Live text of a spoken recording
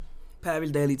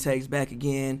Pavish Daily Takes back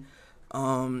again.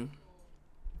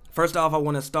 First off, I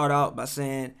want to start out by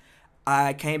saying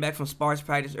I came back from Sparks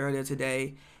practice earlier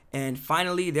today, and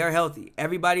finally they're healthy.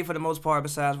 Everybody, for the most part,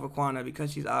 besides Raquana,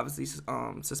 because she's obviously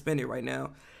suspended right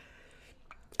now,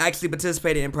 actually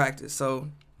participated in practice. So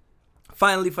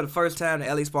finally, for the first time,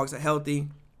 the LA Sparks are healthy.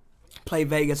 Play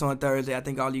Vegas on Thursday. I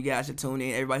think all you guys should tune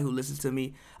in. Everybody who listens to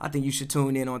me, I think you should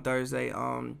tune in on Thursday.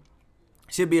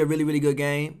 Should be a really, really good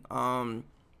game.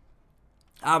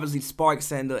 Obviously,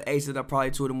 Sparks and the Aces are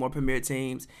probably two of the more premier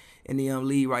teams in the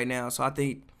league right now. So I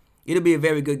think it'll be a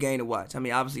very good game to watch. I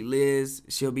mean, obviously, Liz,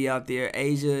 she'll be out there.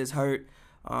 Asia is hurt.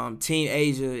 Team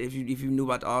Asia, if you knew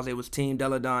about the odds, it was Team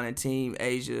Deladon and Team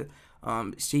Asia.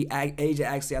 Asia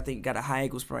actually, I think, got a high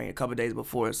ankle sprain a couple days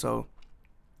before, so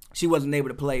she wasn't able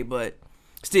to play. But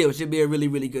still, it should be a really,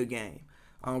 really good game.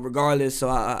 Regardless, so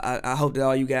I hope that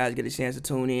all you guys get a chance to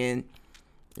tune in.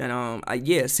 And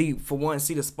see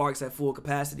the Sparks at full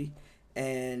capacity,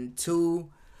 and two,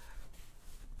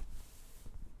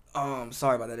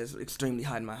 sorry about that. It's extremely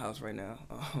hot in my house right now.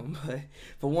 But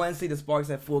for one, see the Sparks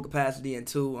at full capacity, and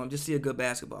two, just see a good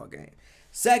basketball game.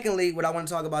 Secondly, what I want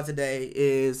to talk about today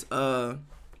is I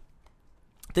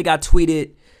think I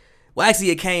tweeted. Well, actually,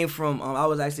 it came from I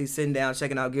was actually sitting down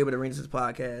checking out Gilbert Arenas'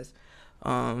 podcast.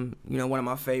 One of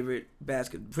my favorite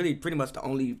pretty much the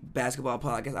only basketball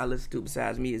podcast I listen to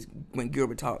besides me is when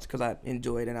Gilbert talks, because I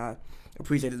enjoy it and I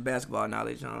appreciate his basketball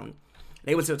knowledge.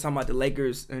 They were still talking about the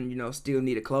Lakers and still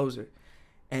need a closer,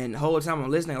 and the whole time I'm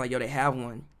listening, like, yo, they have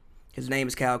one. His name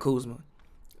is Kyle Kuzma.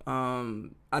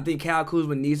 I think Kyle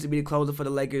Kuzma needs to be the closer for the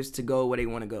Lakers to go where they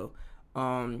want to go.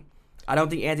 I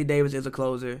don't think Anthony Davis is a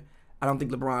closer. I don't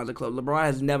think LeBron's a closer. LeBron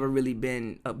has never really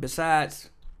been outside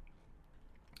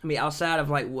of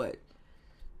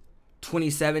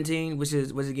 2017, which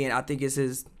again, I think it's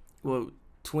his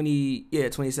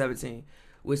 2017,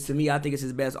 which to me I think is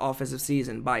his best offensive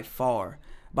season by far.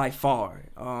 When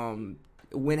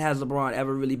has LeBron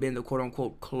ever really been the quote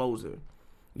unquote closer?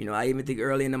 I even think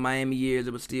early in the Miami years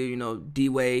it was still D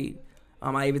Wade.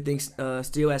 I even think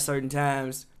still at certain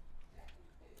times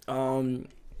in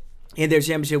their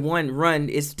championship run,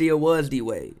 it still was D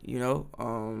Wade.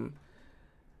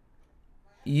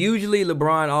 Usually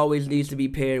LeBron always needs to be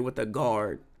paired with a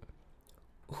guard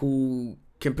who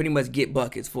can pretty much get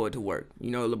buckets for it to work.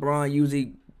 LeBron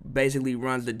usually basically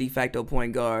runs the de facto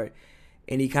point guard,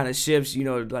 and he kind of shifts,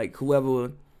 like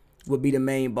whoever would be the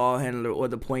main ball handler or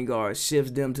the point guard,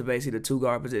 shifts them to basically the two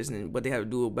guard position. And what they have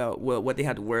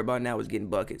to worry about now is getting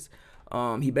buckets.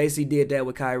 He basically did that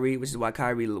with Kyrie, which is why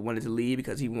Kyrie wanted to leave,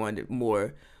 because he wanted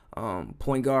more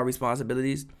point guard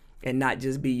responsibilities and not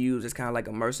just be used as kind of like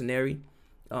a mercenary.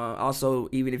 Also,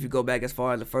 even if you go back as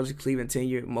far as the first Cleveland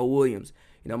tenure, Mo Williams.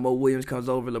 Mo Williams comes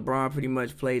over. LeBron pretty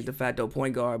much plays de facto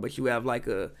point guard, but you have like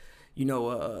a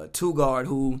two guard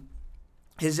who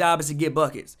his job is to get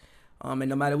buckets. And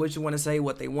no matter what you want to say,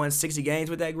 they won 60 games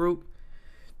with that group.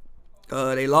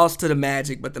 They lost to the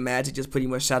Magic, but the Magic just pretty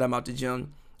much shot them out the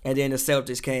gym. And then the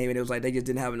Celtics came, and it was like they just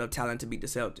didn't have enough talent to beat the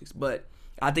Celtics. But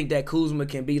I think that Kuzma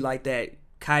can be like that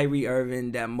Kyrie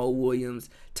Irving, that Mo Williams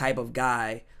type of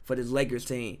guy for this Lakers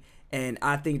team. And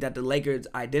I think that the Lakers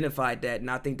identified that,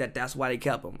 and I think that that's why they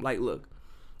kept him. Like, look,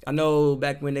 I know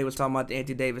back when they was talking about the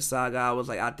Anthony Davis saga, I was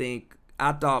like, I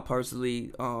thought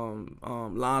personally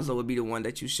Lonzo would be the one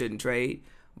that you shouldn't trade.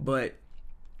 But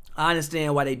I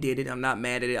understand why they did it. I'm not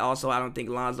mad at it. Also, I don't think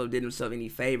Lonzo did himself any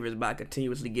favors by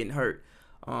continuously getting hurt.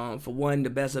 For one, the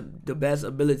best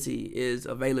ability is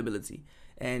availability.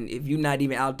 And if you're not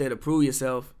even out there to prove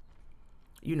yourself,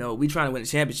 we trying to win a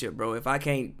championship, bro. If I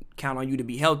can't count on you to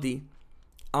be healthy,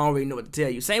 I don't really know what to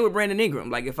tell you. Same with Brandon Ingram.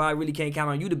 Like, if I really can't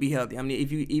count on you to be healthy, I mean,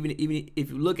 if you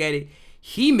look at it,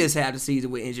 he missed half the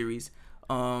season with injuries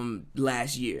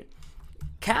last year.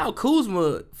 Kyle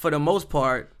Kuzma, for the most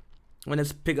part,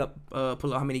 let's pull up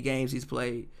how many games he's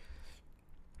played.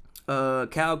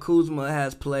 Kyle Kuzma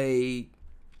has played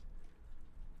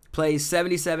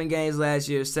 77 games last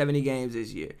year, 70 games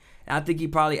this year. And I think he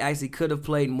probably actually could have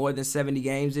played more than 70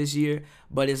 games this year,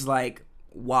 but it's like,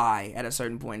 why at a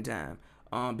certain point in time?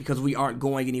 Because we aren't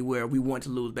going anywhere. We want to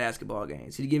lose basketball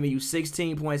games. He's giving you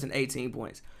 16 points and 18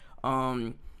 points.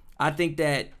 I think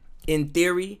that, in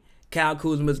theory, Kyle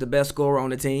Kuzma is the best scorer on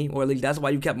the team, or at least that's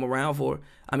why you kept him around for.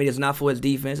 I mean, it's not for his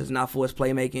defense. It's not for his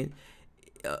playmaking.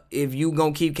 If you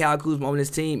going to keep Kyle Kuzma on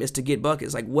this team, it's to get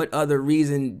buckets. Like, what other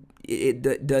reason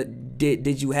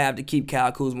did you have to keep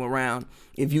Kyle Kuzma around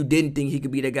if you didn't think he could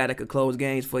be that guy that could close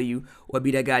games for you, or be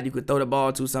that guy you could throw the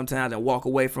ball to sometimes and walk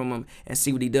away from him and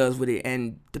see what he does with it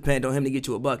and depend on him to get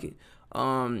you a bucket?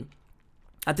 I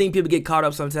think people get caught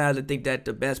up sometimes and think that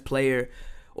the best player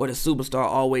or the superstar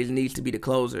always needs to be the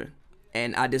closer.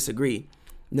 And I disagree.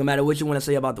 No matter what you want to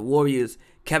say about the Warriors,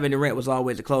 Kevin Durant was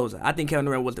always the closer. I think Kevin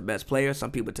Durant was the best player.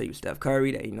 Some people tell you Steph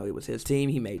Curry, that it was his team.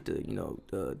 He made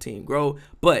the team grow.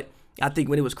 But I think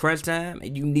when it was crunch time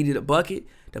and you needed a bucket,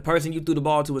 the person you threw the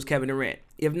ball to was Kevin Durant.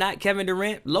 If not Kevin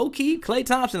Durant, low-key, Klay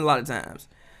Thompson a lot of times.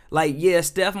 Like, yeah,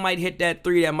 Steph might hit that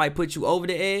three that might put you over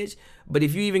the edge. But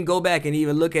if you even go back and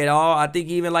even look at I think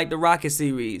even like the Rocket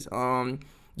series,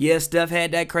 yeah, Steph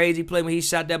had that crazy play when he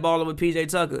shot that ball over PJ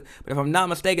Tucker. But if I'm not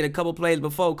mistaken, a couple plays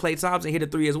before, Klay Thompson hit a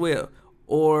three as well.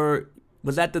 Or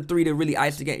was that the three to really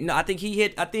ice the game? No, I think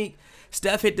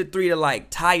Steph hit the three to like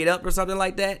tie it up or something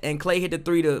like that, and Klay hit the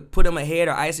three to put him ahead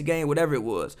or ice the game, whatever it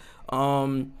was. I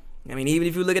mean, even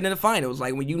if you look at it in the finals,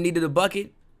 like when you needed a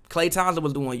bucket, Klay Thompson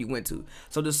was the one you went to.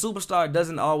 So the superstar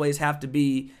doesn't always have to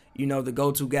be, the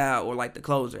go-to guy or like the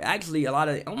closer. Actually, a lot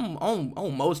of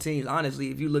on most teams, honestly,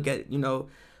 if you look at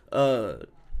the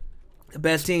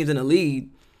best teams in the league,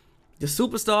 the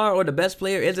superstar or the best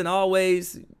player isn't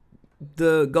always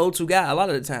the go-to guy a lot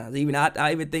of the times. Even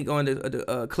I even think on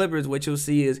the Clippers, what you'll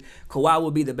see is Kawhi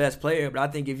will be the best player, but I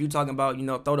think if you're talking about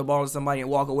throw the ball to somebody and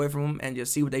walk away from them and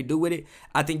just see what they do with it,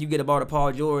 I think you get a ball to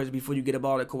Paul George before you get a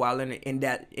ball to Kawhi Leonard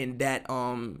in that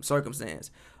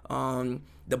circumstance.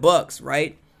 The Bucks,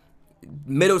 right?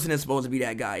 Middleton is supposed to be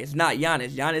that guy. It's not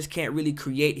Giannis. Giannis can't really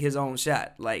create his own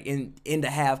shot, like in the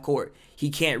half court.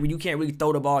 You can't really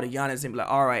throw the ball to Giannis and be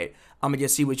like, all right, I'm gonna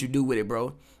just see what you do with it,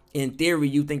 bro. In theory,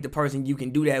 you think the person you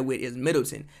can do that with is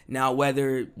Middleton. Now,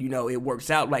 whether it works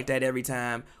out like that every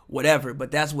time, whatever. But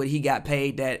that's what he got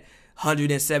paid that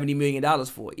 $170 million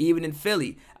for. Even in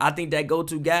Philly, I think that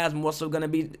go-to guy is more so gonna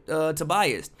be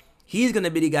Tobias. He's going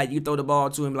to be the guy you throw the ball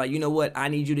to him like, you know what, I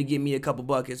need you to give me a couple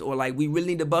buckets. Or like, we really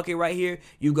need a bucket right here.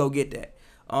 You go get that.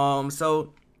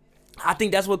 So I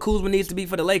think that's what Kuzma needs to be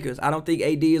for the Lakers. I don't think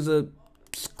AD is a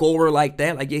scorer like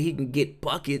that. Like, yeah, he can get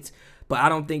buckets. But I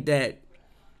don't think that,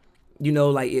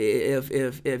 like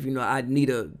if I need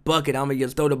a bucket, I'm going to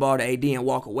just throw the ball to AD and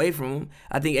walk away from him.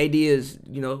 I think AD is,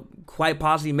 quite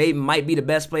possibly might be the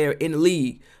best player in the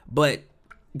league. But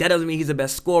that doesn't mean he's the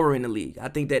best scorer in the league. I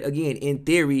think that, again, in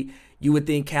theory, you would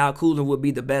think Kyle Kuzma would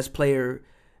be the best player,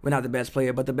 well, not the best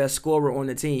player, but the best scorer on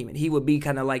the team. And he would be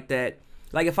kind of like that.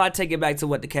 Like, if I take it back to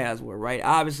what the Cavs were, right?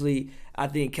 Obviously, I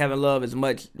think Kevin Love is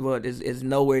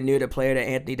nowhere near the player that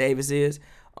Anthony Davis is.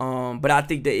 But I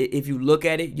think that if you look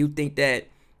at it, you think that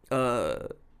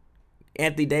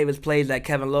Anthony Davis plays that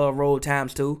Kevin Love role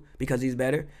times two because he's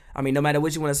better. I mean, no matter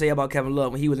what you want to say about Kevin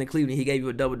Love, when he was in Cleveland, he gave you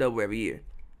a double-double every year.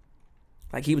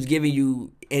 Like, he was giving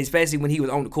you, especially when he was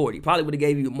on the court, he probably would have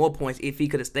gave you more points if he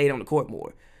could have stayed on the court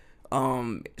more.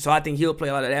 So I think he'll play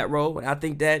a lot of that role. And I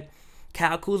think that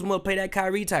Kyle Kuzma will play that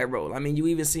Kyrie type role. I mean, you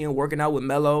even see him working out with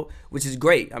Melo, which is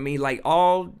great. I mean, like,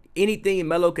 anything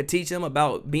Melo could teach him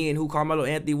about being who Carmelo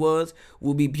Anthony was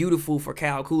will be beautiful for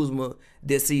Kyle Kuzma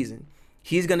this season.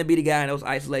 He's going to be the guy in those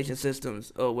isolation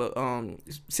systems,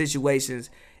 situations.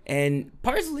 And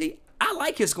personally, I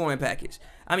like his scoring package.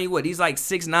 I mean, he's like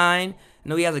 6'9".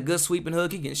 He has a good sweeping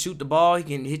hook. He can shoot the ball. He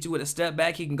can hit you with a step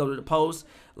back. He can go to the post.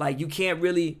 Like, you can't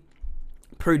really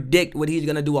predict what he's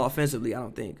going to do offensively, I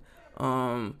don't think.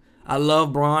 I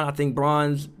love Bron. I think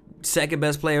Bron's second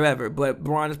best player ever, but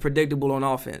Bron is predictable on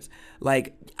offense.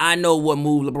 Like, I know what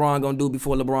move LeBron going to do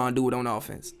before LeBron do it on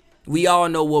offense. We all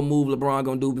know what move LeBron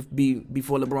going to do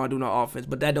before LeBron do it on offense,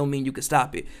 but that don't mean you can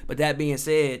stop it. But that being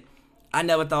said, I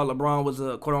never thought LeBron was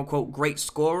a quote-unquote great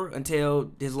scorer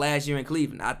until his last year in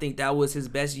Cleveland. I think that was his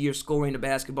best year scoring the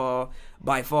basketball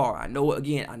by far. I know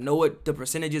what the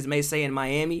percentages may say in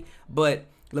Miami, but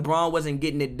LeBron wasn't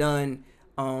getting it done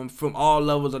from all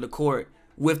levels of the court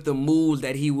with the moves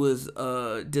that he was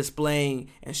displaying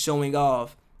and showing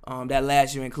off that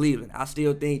last year in Cleveland. I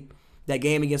still think that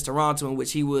game against Toronto, in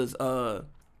which he was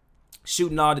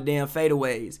shooting all the damn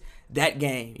fadeaways, that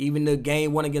game, even the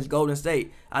game one against Golden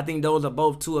State, I think those are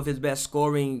both two of his best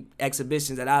scoring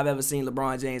exhibitions that I've ever seen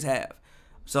LeBron James have.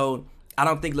 So I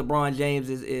don't think LeBron James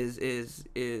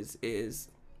is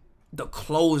the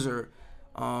closer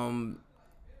on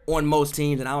most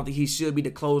teams, and I don't think he should be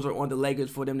the closer on the Lakers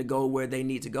for them to go where they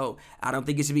need to go. I don't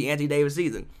think it should be Anthony Davis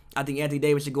either. I think Anthony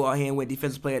Davis should go out here and win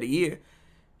Defensive Player of the Year.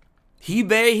 He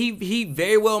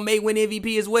very well may win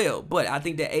MVP as well, but I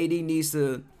think that AD needs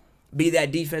to be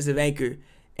that defensive anchor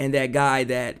and that guy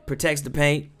that protects the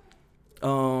paint,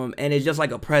 and it's just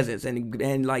like a presence,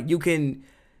 and like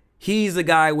he's the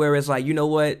guy where it's like, you know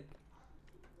what,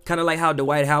 kind of like how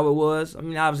Dwight Howard was. I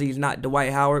mean, obviously he's not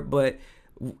Dwight Howard, but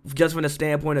just from the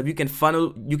standpoint of you can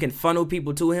funnel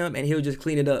people to him and he'll just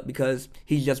clean it up because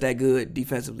he's just that good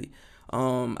defensively.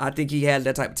 I think he has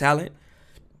that type of talent.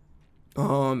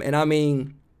 And I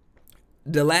mean,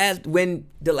 the last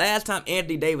time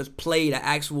Anthony Davis played an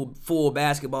actual full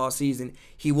basketball season,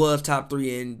 he was top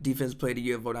 3 in Defensive Player of the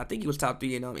Year vote. I think he was top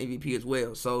 3 in MVP as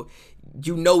well. So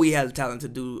he has the talent to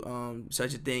do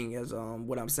such a thing as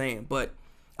what I'm saying. But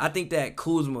I think that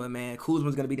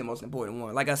Kuzma's gonna be the most important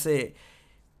one. Like I said,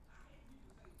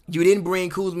 you didn't bring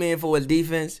Kuzma in for his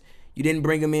defense. You didn't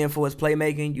bring him in for his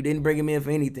playmaking. You didn't bring him in for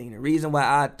anything. The reason why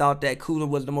I thought that Kuzma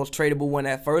was the most tradable one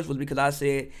at first was because I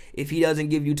said, if he doesn't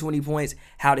give you 20 points,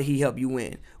 how did he help you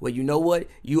win? Well, you know what?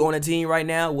 You on a team right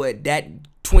now where that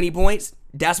 20 points,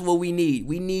 that's what we need.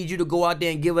 We need you to go out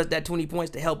there and give us that 20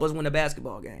 points to help us win a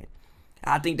basketball game.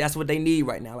 I think that's what they need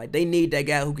right now. Like, they need that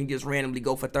guy who can just randomly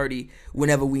go for 30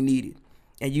 whenever we need it.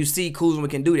 And you see Kuzma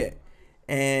can do that.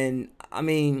 And, I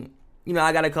mean,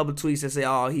 I got a couple tweets that say,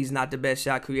 oh, he's not the best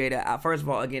shot creator. First of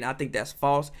all, again, I think that's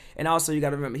false. And also, you got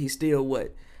to remember, he's still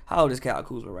what? How old is Kyle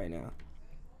Kuzma right now?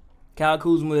 Kyle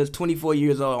Kuzma is 24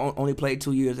 years old, only played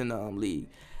 2 years in the league.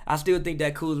 I still think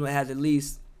that Kuzma has at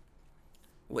least,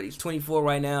 he's 24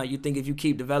 right now. You think if you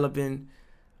keep developing,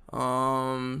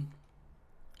 I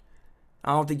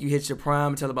don't think you hit your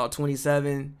prime until about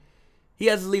 27. He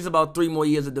has at least about 3 more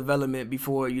years of development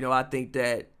before, I think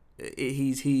that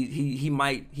he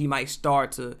might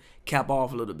start to cap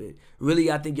off a little bit.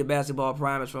 Really, I think your basketball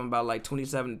prime is from about like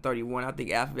 27 to 31. I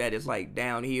think after that it's like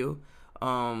downhill.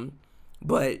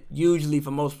 But usually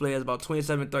for most players, about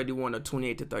 27 to 31 or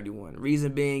 28 to 31.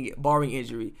 Reason being, barring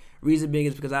injury. Reason being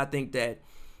is because I think that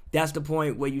that's the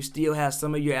point where you still have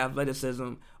some of your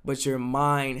athleticism, but your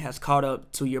mind has caught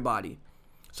up to your body.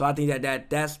 So I think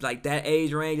that's like that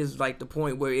age range is like the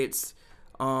point where it's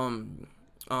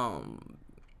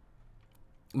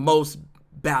most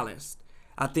balanced.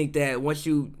 I think that once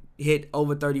you hit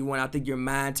over 31, I think your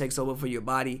mind takes over for your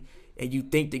body, and you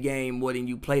think the game more than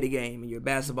you play the game, and your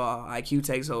basketball IQ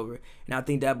takes over. And I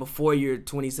think that before you're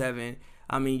 27,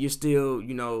 I mean, you're still,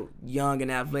 young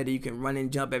and athletic. You can run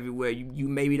and jump everywhere. You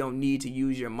maybe don't need to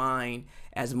use your mind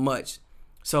as much.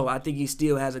 So I think he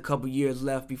still has a couple years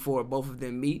left before both of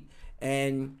them meet.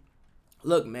 And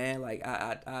look, man, like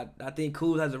I think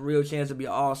Kuz has a real chance to be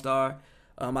an all-star.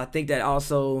 I think that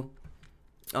also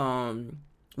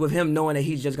with him knowing that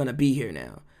he's just gonna be here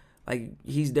now, like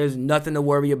there's nothing to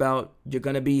worry about. You're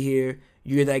gonna be here.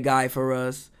 You're that guy for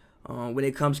us. When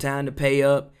it comes time to pay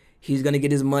up, he's gonna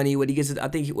get his money. When he gets, I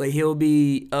think he'll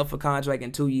be up for contract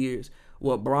in 2 years.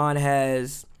 Bron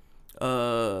has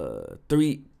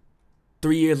 3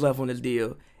 years left on this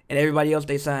deal, and everybody else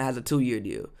they signed has a 2-year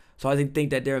deal. So I think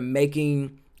that they're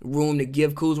making room to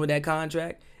give Kuzma that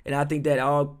contract, and I think that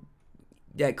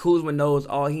Kuzma knows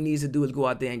all he needs to do is go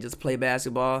out there and just play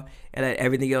basketball and let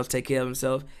everything else take care of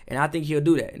himself, and I think he'll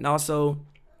do that. And also,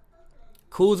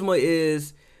 Kuzma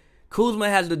has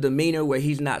the demeanor where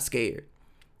he's not scared,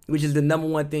 which is the number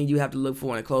one thing you have to look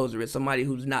for in a closer, is somebody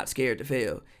who's not scared to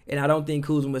fail. And I don't think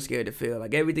Kuzma was scared to fail.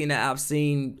 Like, everything that I've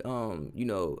seen, of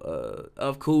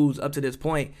Kuz up to this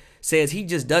point says he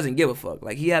just doesn't give a fuck.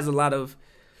 Like, he has a lot of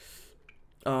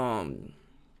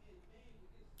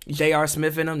J.R.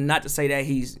 Smith in him. Not to say that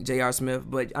he's J.R. Smith,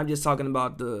 but I'm just talking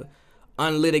about the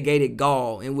unlitigated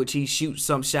gall in which he shoots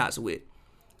some shots with.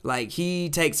 Like, he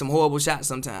takes some horrible shots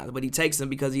sometimes, but he takes them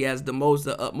because he has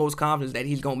the utmost confidence that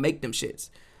he's gonna make them shits.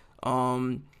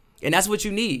 And that's what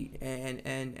you need.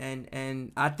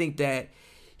 And I think that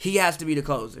he has to be the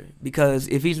closer, because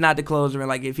if he's not the closer, and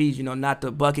like if he's not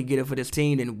the bucket getter for this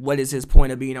team, then what is his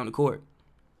point of being on the court?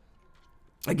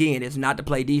 Again, it's not to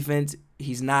play defense.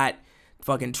 He's not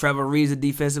fucking Trevor Ariza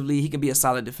defensively. He can be a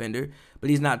solid defender,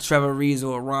 but he's not Trevor Ariza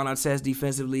or Ron Artest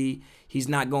defensively. He's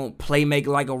not going to play make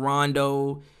like a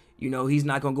Rondo. He's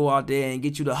not going to go out there and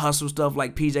get you the hustle stuff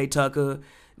like PJ Tucker.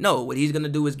 No, what he's going to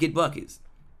do is get buckets.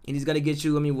 And he's going to get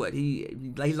you,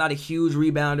 he's not a huge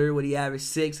rebounder. He averaged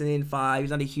 6 and then 5.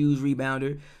 He's not a huge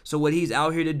rebounder. So what he's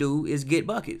out here to do is get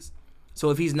buckets.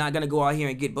 So if he's not going to go out here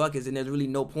and get buckets, then there's really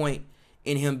no point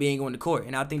in him being on the court.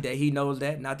 And I think that he knows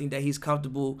that, and I think that he's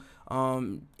comfortable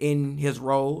in his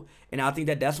role, and I think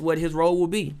that that's what his role will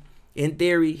be. In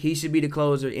theory, he should be the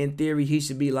closer. In theory, he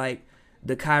should be like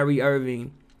the Kyrie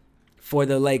Irving for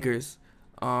the Lakers,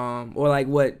 or like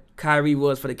what Kyrie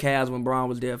was for the Cavs when Bron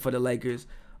was there for the Lakers,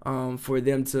 for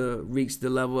them to reach the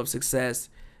level of success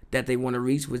that they want to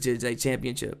reach, which is a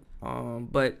championship.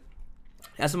 But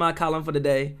that's my column for the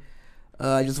day.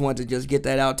 I just wanted to just get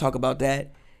that out, talk about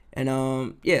that. And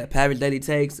Pavers Daily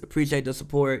Takes. Appreciate the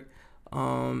support.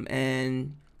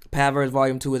 And Pavers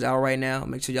Volume 2 is out right now.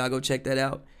 Make sure y'all go check that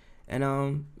out. And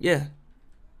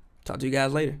talk to you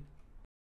guys later.